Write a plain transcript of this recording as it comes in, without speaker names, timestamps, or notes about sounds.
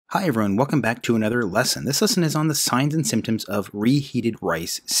Hi everyone, welcome back to another lesson. This lesson is on the signs and symptoms of Reheated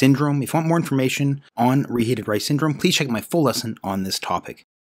Rice Syndrome. If you want more information on Reheated Rice Syndrome, please check out my full lesson on this topic.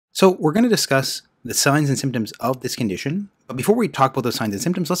 So we're going to discuss the signs and symptoms of this condition, but before we talk about those signs and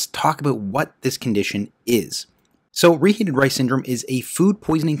symptoms, let's talk about what this condition is. So Reheated Rice Syndrome is a food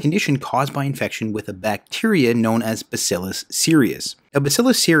poisoning condition caused by infection with a bacteria known as Bacillus cereus. Now,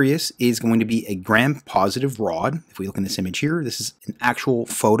 Bacillus cereus is going to be a gram-positive rod. If we look in this image here, this is an actual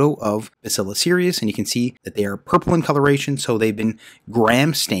photo of Bacillus cereus, and you can see that they are purple in coloration, so they've been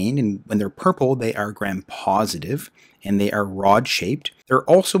gram-stained, and when they're purple, they are gram-positive, and they are rod-shaped. They're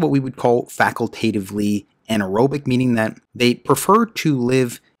also what we would call facultatively anaerobic, meaning that they prefer to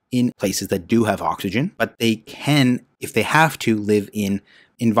live in places that do have oxygen, but they can, if they have to, live in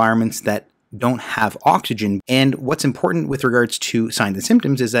environments that don't have oxygen. And what's important with regards to signs and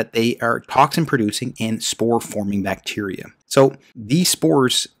symptoms is that they are toxin-producing and spore-forming bacteria. So these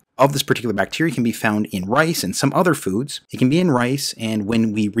spores of this particular bacteria can be found in rice and some other foods. It can be in rice, and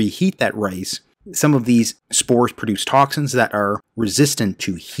when we reheat that rice, some of these spores produce toxins that are resistant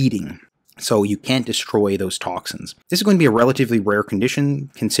to heating. So you can't destroy those toxins. This is going to be a relatively rare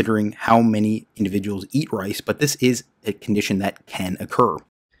condition considering how many individuals eat rice, but this is a condition that can occur.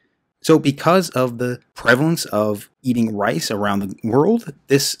 So because of the prevalence of eating rice around the world,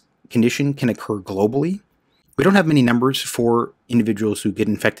 this condition can occur globally. We don't have many numbers for individuals who get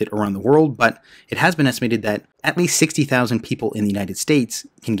infected around the world, but it has been estimated that at least 60,000 people in the United States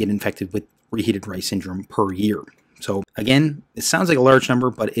can get infected with Reheated Rice Syndrome per year. So again, it sounds like a large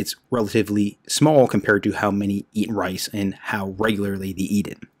number, but it's relatively small compared to how many eat rice and how regularly they eat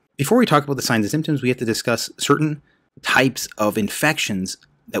it. Before we talk about the signs and symptoms, we have to discuss certain types of infections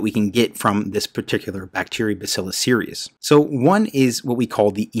that we can get from this particular bacteria, Bacillus cereus. So one is what we call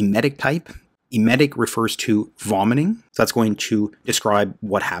the emetic type. Emetic refers to vomiting, so that's going to describe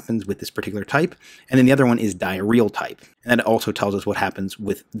what happens with this particular type. And then the other one is diarrheal type, and that also tells us what happens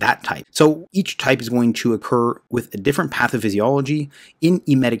with that type. So each type is going to occur with a different pathophysiology. In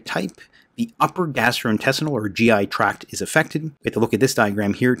emetic type, the upper gastrointestinal or GI tract is affected. We have to look at this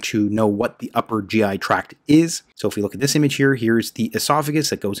diagram here to know what the upper GI tract is. So if we look at this image here, here's the esophagus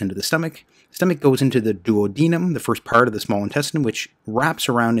that goes into the stomach. The stomach goes into the duodenum, the first part of the small intestine, which wraps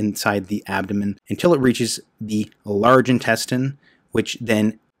around inside the abdomen until it reaches the large intestine, which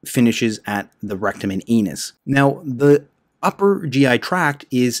then finishes at the rectum and anus. Now, the upper GI tract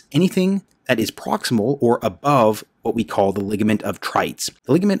is anything that is proximal or above what we call the ligament of Treitz.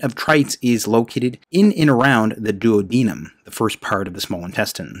 The ligament of Treitz is located in and around the duodenum, the first part of the small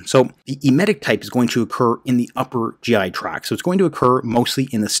intestine. So the emetic type is going to occur in the upper GI tract. So it's going to occur mostly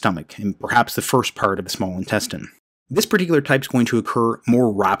in the stomach and perhaps the first part of the small intestine. This particular type is going to occur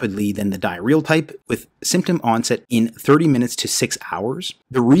more rapidly than the diarrheal type, with symptom onset in 30 minutes to 6 hours.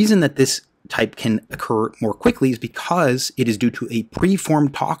 The reason that this type can occur more quickly is because it is due to a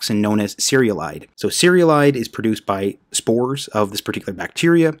preformed toxin known as cereulide. So cereulide is produced by spores of this particular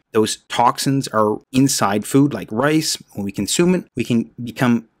bacteria. Those toxins are inside food like rice. When we consume it, we can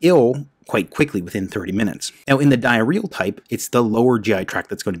become ill quite quickly within 30 minutes. Now in the diarrheal type, it's the lower GI tract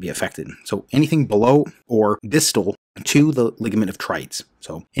that's going to be affected. So anything below or distal to the ligament of Treitz.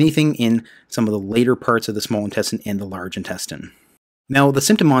 So anything in some of the later parts of the small intestine and the large intestine. Now, the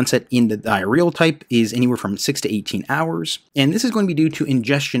symptom onset in the diarrheal type is anywhere from 6 to 18 hours, and this is going to be due to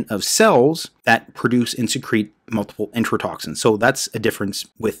ingestion of cells that produce and secrete multiple enterotoxins. So that's a difference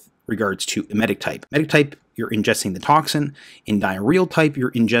with regards to emetic type. Emetic type, you're ingesting the toxin. In diarrheal type,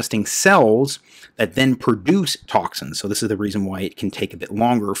 you're ingesting cells that then produce toxins. So this is the reason why it can take a bit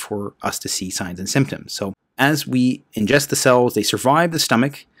longer for us to see signs and symptoms. So as we ingest the cells, they survive the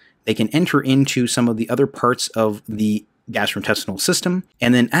stomach. They can enter into some of the other parts of the gastrointestinal system,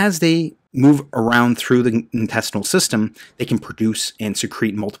 and then as they move around through the intestinal system, they can produce and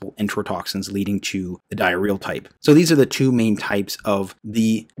secrete multiple enterotoxins leading to the diarrheal type. So these are the two main types of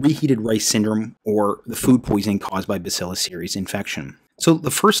the Reheated Rice Syndrome or the food poisoning caused by Bacillus cereus infection. So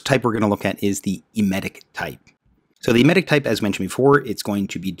the first type we're going to look at is the emetic type. So the emetic type, as mentioned before, it's going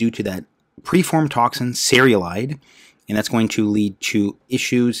to be due to that preformed toxin cereulide, and that's going to lead to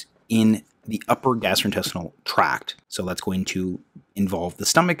issues in the upper gastrointestinal tract. So that's going to involve the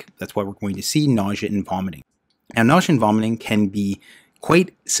stomach. That's why we're going to see nausea and vomiting. Now, nausea and vomiting can be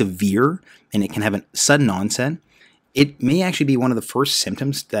quite severe, and it can have a sudden onset. It may actually be one of the first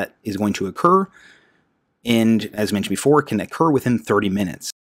symptoms that is going to occur, and as mentioned before, it can occur within 30 minutes.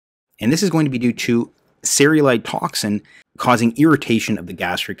 And this is going to be due to cereulide toxin causing irritation of the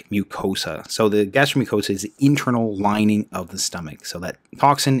gastric mucosa. So the gastric mucosa is the internal lining of the stomach. So that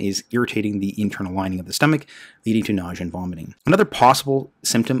toxin is irritating the internal lining of the stomach, leading to nausea and vomiting. Another possible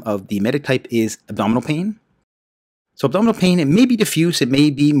symptom of the emetic type is abdominal pain. So abdominal pain, it may be diffuse, it may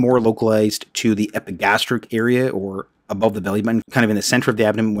be more localized to the epigastric area or above the belly button, kind of in the center of the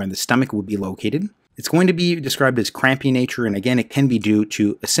abdomen where the stomach will be located. It's going to be described as crampy in nature, and again, it can be due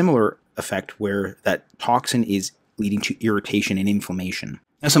to a similar effect where that toxin is leading to irritation and inflammation.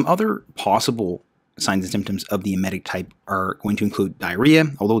 Now, some other possible signs and symptoms of the emetic type are going to include diarrhea.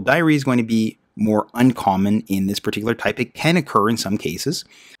 Although diarrhea is going to be more uncommon in this particular type, it can occur in some cases.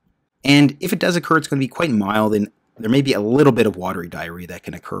 And if it does occur, it's going to be quite mild, and there may be a little bit of watery diarrhea that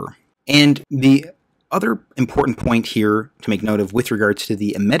can occur. And the other important point here to make note of with regards to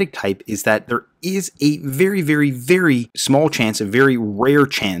the emetic type is that there is a very, very, very small chance, a very rare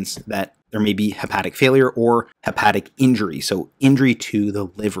chance that there may be hepatic failure or hepatic injury, so injury to the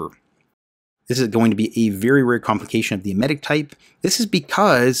liver. This is going to be a very rare complication of the emetic type. This is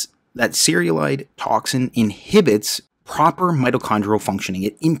because that cereulide toxin inhibits proper mitochondrial functioning.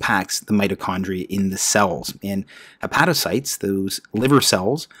 It impacts the mitochondria in the cells. And hepatocytes, those liver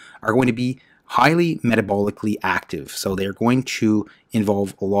cells, are going to be highly metabolically active. So they're going to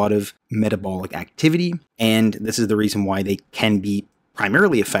involve a lot of metabolic activity. And this is the reason why they can be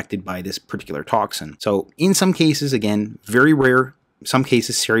primarily affected by this particular toxin. So in some cases, again, very rare, some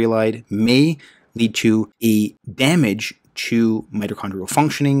cases cereulide may lead to a damage to mitochondrial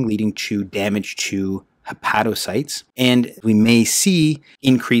functioning, leading to damage to hepatocytes, and we may see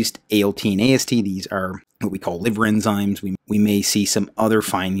increased ALT and AST. These are what we call liver enzymes. We may see some other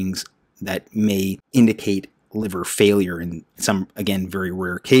findings that may indicate liver failure in some, again, very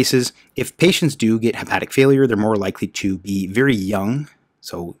rare cases. If patients do get hepatic failure, they're more likely to be very young,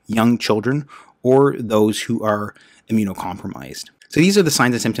 so young children, or those who are immunocompromised. So these are the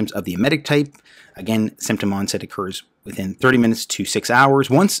signs and symptoms of the emetic type. Again, symptom onset occurs within 30 minutes to 6 hours.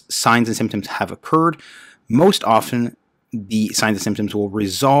 Once signs and symptoms have occurred, most often the signs and symptoms will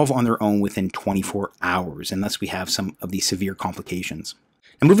resolve on their own within 24 hours, unless we have some of these severe complications.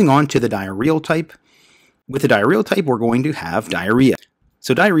 And moving on to the diarrheal type. With the diarrheal type, we're going to have diarrhea.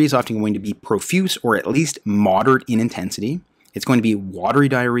 So diarrhea is often going to be profuse or at least moderate in intensity. It's going to be watery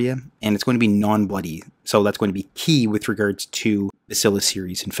diarrhea, and it's going to be non-bloody. So that's going to be key with regards to Bacillus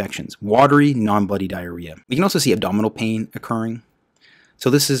cereus infections. Watery, non-bloody diarrhea. We can also see abdominal pain occurring. So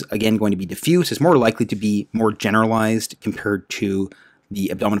this is, again, going to be diffuse. It's more likely to be more generalized compared to the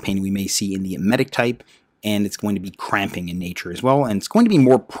abdominal pain we may see in the emetic type, and it's going to be cramping in nature as well, and it's going to be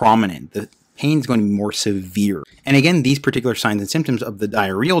more prominent. The pain is going to be more severe. And again, these particular signs and symptoms of the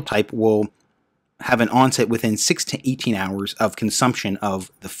diarrheal type will have an onset within 6 to 18 hours of consumption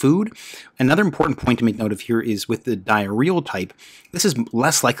of the food. Another important point to make note of here is with the diarrheal type, this is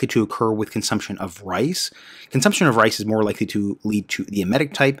less likely to occur with consumption of rice. Consumption of rice is more likely to lead to the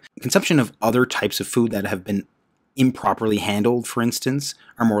emetic type. Consumption of other types of food that have been improperly handled, for instance,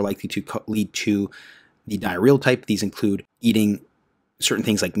 are more likely to lead to the diarrheal type. These include eating certain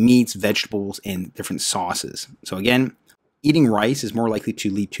things like meats, vegetables, and different sauces. So again, eating rice is more likely to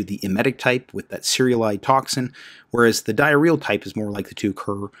lead to the emetic type with that cereulide toxin, whereas the diarrheal type is more likely to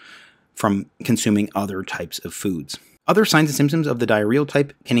occur from consuming other types of foods. Other signs and symptoms of the diarrheal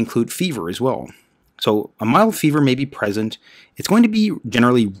type can include fever as well. So a mild fever may be present. It's going to be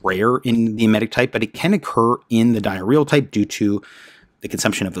generally rare in the emetic type, but it can occur in the diarrheal type due to the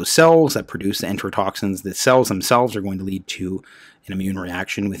consumption of those cells that produce the enterotoxins. The cells themselves are going to lead to an immune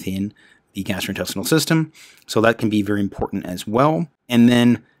reaction within the gastrointestinal system. So that can be very important as well. And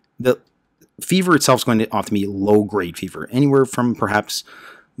then the fever itself is going to often be low-grade fever, anywhere from perhaps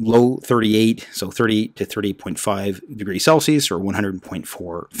low 38, so 38 to 38.5 degrees Celsius or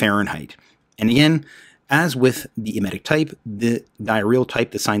 100.4 Fahrenheit. And again, as with the emetic type, the diarrheal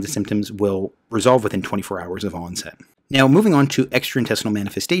type, the signs and symptoms will resolve within 24 hours of onset. Now, moving on to extraintestinal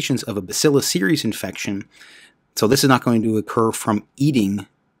manifestations of a Bacillus cereus infection. So this is not going to occur from eating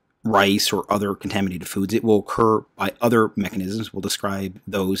rice or other contaminated foods. It will occur by other mechanisms. We'll describe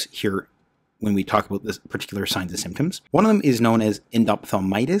those here when we talk about this particular signs and symptoms. One of them is known as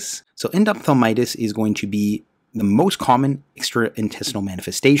endophthalmitis. So endophthalmitis is going to be the most common extraintestinal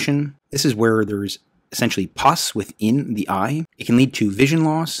manifestation. This is where there's essentially pus within the eye. It can lead to vision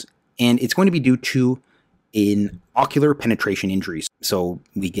loss, and it's going to be due to an ocular penetration injuries. So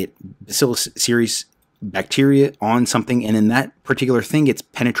we get Bacillus cereus bacteria on something, and then that particular thing gets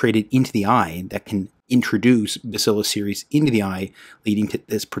penetrated into the eye. That can introduce Bacillus cereus into the eye, leading to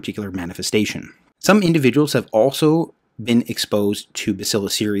this particular manifestation. Some individuals have also been exposed to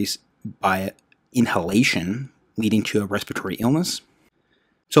Bacillus cereus by inhalation leading to a respiratory illness.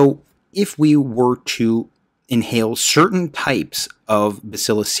 So if we were to inhale certain types of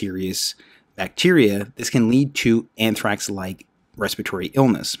Bacillus cereus bacteria, this can lead to anthrax-like respiratory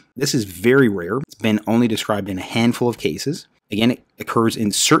illness. This is very rare. It's been only described in a handful of cases. Again, it occurs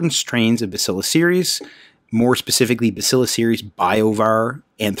in certain strains of Bacillus cereus, more specifically Bacillus cereus biovar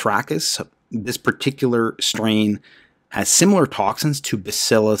anthracus. This particular strain has similar toxins to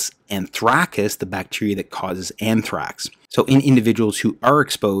Bacillus anthracus, the bacteria that causes anthrax. So in individuals who are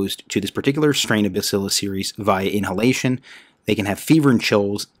exposed to this particular strain of Bacillus cereus via inhalation, they can have fever and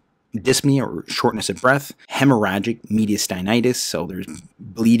chills, dyspnea or shortness of breath, hemorrhagic mediastinitis, so there's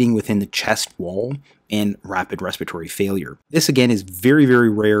bleeding within the chest wall, and rapid respiratory failure. This again is very, very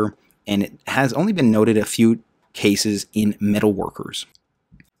rare, and it has only been noted a few cases in metal workers.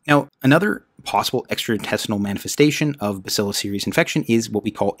 Now, another possible extraintestinal manifestation of Bacillus cereus infection is what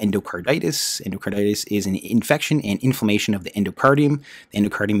we call endocarditis. Endocarditis is an infection and inflammation of the endocardium. The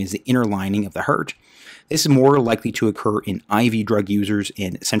endocardium is the inner lining of the heart. This is more likely to occur in IV drug users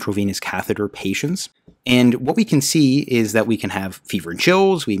and central venous catheter patients. And what we can see is that we can have fever and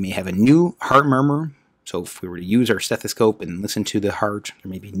chills. We may have a new heart murmur. So if we were to use our stethoscope and listen to the heart, there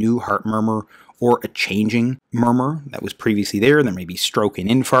may be new heart murmur or a changing murmur that was previously there. There may be stroke and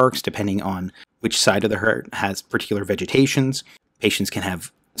infarcts depending on which side of the heart has particular vegetations. Patients can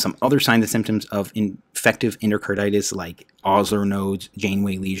have some other signs and symptoms of infective endocarditis like Osler nodes,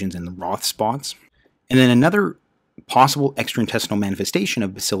 Janeway lesions, and the Roth spots. And then another possible extraintestinal manifestation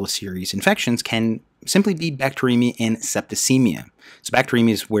of Bacillus cereus infections can simply be bacteremia and septicemia. So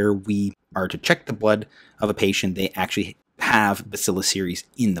bacteremia is where we are to check the blood of a patient. They actually have Bacillus cereus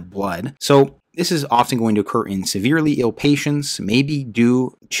in the blood. So this is often going to occur in severely ill patients, maybe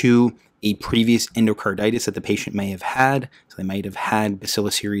due to a previous endocarditis that the patient may have had. So they might have had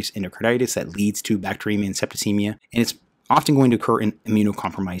Bacillus cereus endocarditis that leads to bacteremia and septicemia. And it's often going to occur in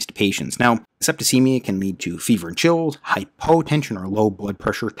immunocompromised patients. Now, septicemia can lead to fever and chills, hypotension or low blood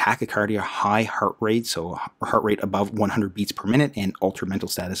pressure, tachycardia, high heart rate, so heart rate above 100 beats per minute, and altered mental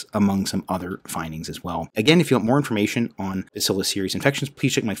status, among some other findings as well. Again, if you want more information on Bacillus cereus infections,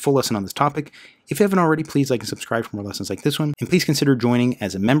 please check my full lesson on this topic. If you haven't already, please like and subscribe for more lessons like this one, and please consider joining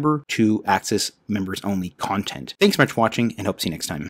as a member to access members-only content. Thanks so much for watching, and hope to see you next time.